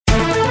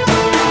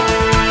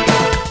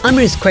I'm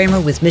Ruth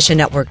Kramer with Mission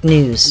Network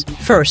News.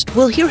 First,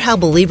 we'll hear how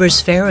believers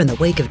fare in the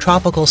wake of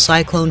tropical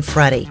cyclone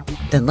Freddy.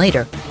 Then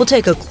later, we'll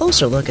take a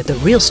closer look at the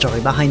real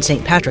story behind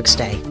St. Patrick's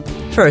Day.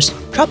 First,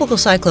 tropical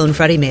cyclone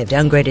Freddy may have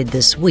downgraded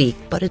this week,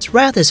 but its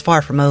wrath is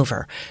far from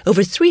over.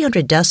 Over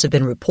 300 deaths have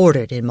been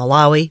reported in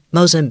Malawi,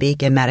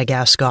 Mozambique, and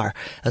Madagascar.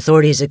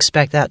 Authorities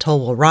expect that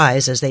toll will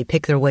rise as they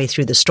pick their way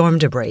through the storm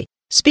debris.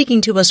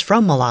 Speaking to us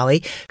from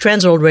Malawi,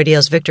 Transworld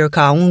Radio's Victor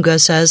Kaunga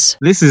says,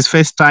 "This is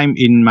first time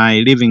in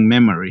my living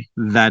memory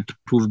that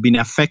we've been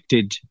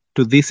affected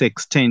to this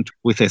extent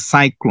with a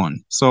cyclone.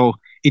 So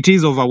it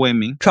is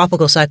overwhelming."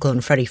 Tropical cyclone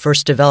Freddy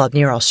first developed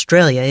near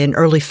Australia in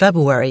early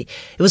February.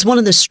 It was one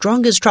of the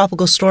strongest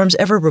tropical storms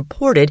ever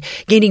reported,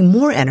 gaining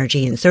more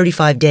energy in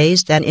 35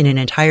 days than in an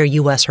entire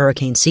U.S.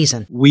 hurricane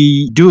season.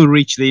 We do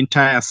reach the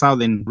entire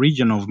southern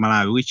region of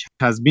Malawi, which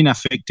has been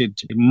affected.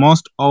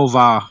 Most of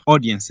our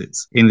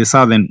audiences in the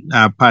southern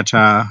part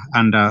are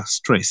under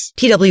stress.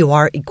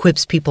 TWR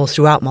equips people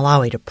throughout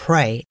Malawi to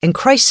pray, and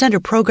Christ Center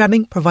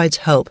programming provides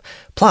hope.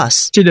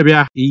 Plus,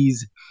 TWR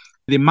is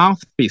the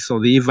mouthpiece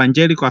of the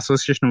Evangelical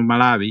Association of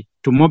Malawi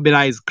to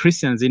mobilize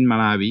Christians in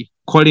Malawi,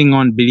 calling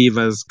on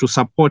believers to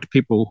support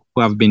people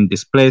who have been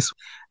displaced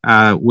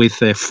with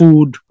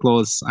food,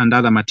 clothes, and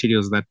other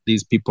materials that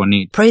these people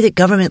need. Pray that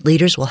government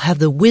leaders will have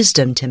the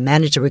wisdom to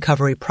manage the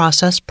recovery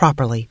process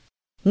properly.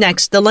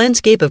 Next, the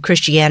landscape of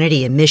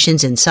Christianity and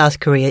missions in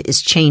South Korea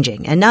is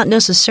changing, and not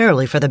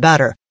necessarily for the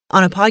better.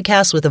 On a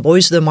podcast with the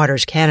Voice of the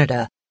Martyrs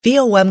Canada,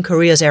 VOM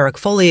Korea's Eric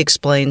Foley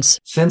explains,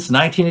 "Since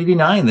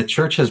 1989, the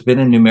church has been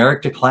in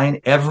numeric decline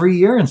every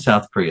year in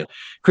South Korea.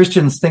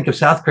 Christians think of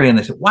South Korea and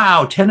they say,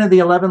 wow, 10 of the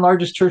 11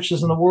 largest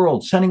churches in the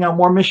world, sending out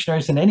more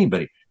missionaries than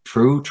anybody.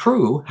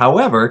 True.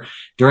 However,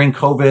 during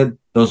COVID,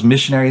 those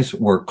missionaries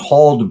were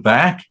called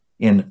back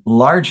in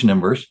large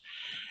numbers.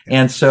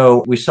 And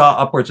so we saw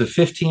upwards of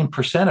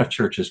 15% of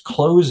churches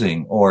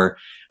closing or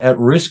at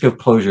risk of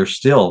closure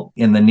still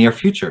in the near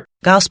future."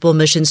 Gospel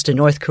missions to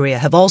North Korea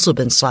have also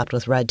been slapped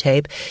with red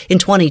tape. In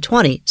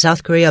 2020,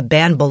 South Korea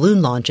banned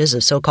balloon launches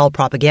of so-called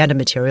propaganda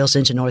materials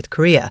into North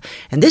Korea,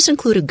 and this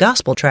included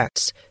gospel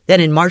tracts. Then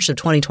in March of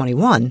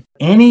 2021,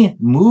 any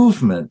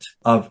movement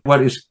of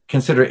what is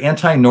considered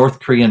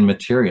anti-North Korean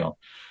material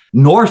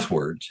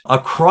northwards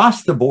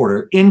across the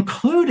border,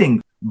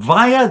 including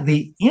via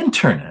the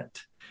internet,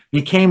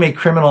 became a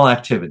criminal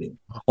activity.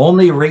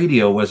 Only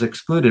radio was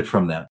excluded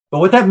from that. But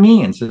what that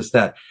means is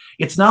that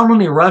it's not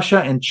only Russia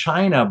and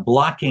China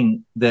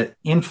blocking the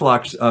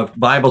influx of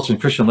Bibles and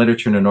Christian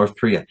literature into North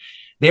Korea.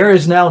 There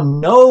is now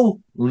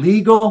no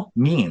legal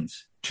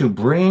means to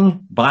bring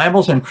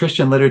Bibles and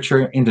Christian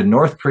literature into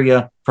North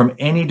Korea from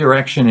any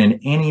direction, in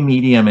any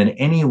medium, in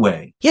any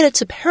way. Yet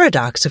it's a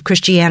paradox of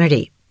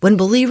Christianity. When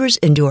believers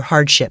endure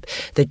hardship,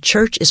 the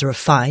church is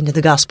refined and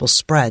the gospel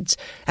spreads.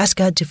 Ask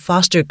God to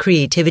foster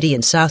creativity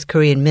in South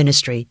Korean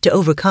ministry to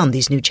overcome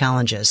these new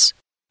challenges.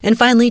 And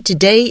finally,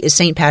 today is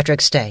St.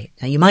 Patrick's Day.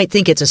 Now, you might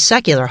think it's a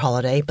secular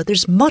holiday, but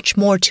there's much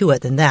more to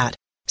it than that.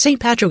 St.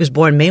 Patrick was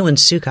born Mewin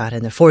Sukkot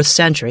in the 4th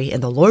century,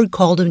 and the Lord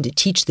called him to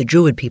teach the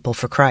Druid people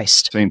for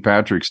Christ. St.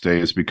 Patrick's Day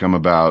has become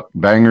about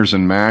bangers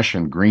and mash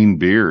and green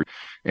beer.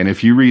 And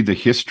if you read the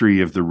history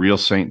of the real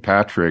St.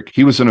 Patrick,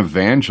 he was an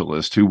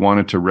evangelist who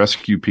wanted to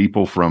rescue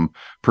people from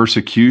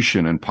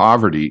persecution and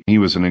poverty. He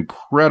was an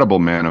incredible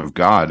man of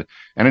God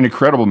and an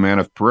incredible man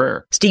of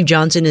prayer. Steve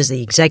Johnson is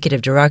the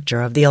executive director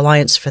of the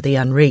Alliance for the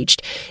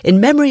Unreached. In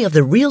memory of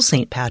the real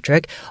St.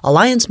 Patrick,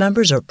 Alliance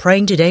members are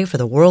praying today for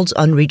the world's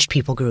unreached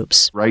people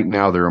groups. Right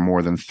now, there are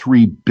more than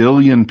 3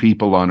 billion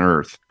people on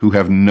earth who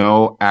have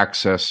no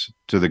access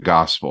to the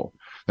gospel.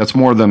 That's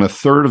more than a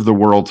third of the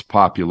world's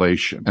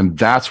population. And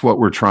that's what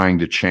we're trying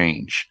to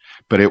change.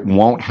 But it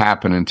won't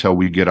happen until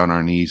we get on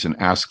our knees and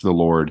ask the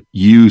Lord,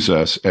 use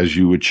us as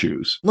you would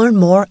choose. Learn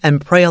more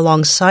and pray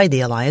alongside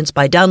the Alliance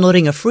by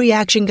downloading a free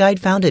action guide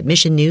found at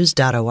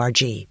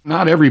missionnews.org.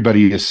 Not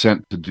everybody is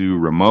sent to do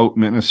remote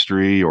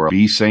ministry or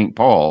be St.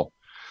 Paul,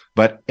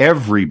 but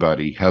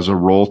everybody has a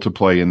role to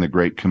play in the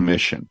Great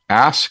Commission.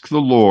 Ask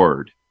the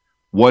Lord,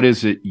 what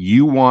is it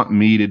you want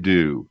me to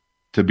do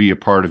to be a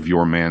part of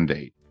your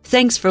mandate?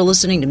 Thanks for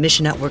listening to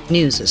Mission Network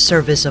News, a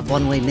service of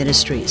One Way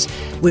Ministries.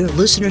 We're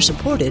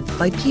listener-supported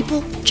by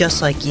people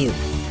just like you.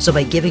 So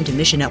by giving to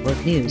Mission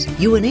Network News,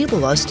 you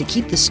enable us to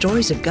keep the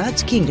stories of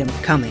God's kingdom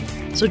coming.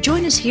 So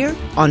join us here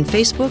on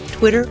Facebook,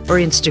 Twitter, or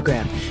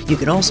Instagram. You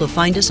can also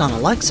find us on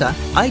Alexa,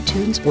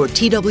 iTunes, or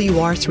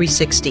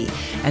TWR360.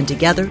 And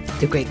together,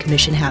 the Great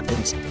Commission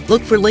happens.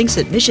 Look for links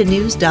at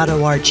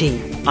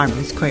missionnews.org. I'm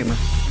Ruth Kramer.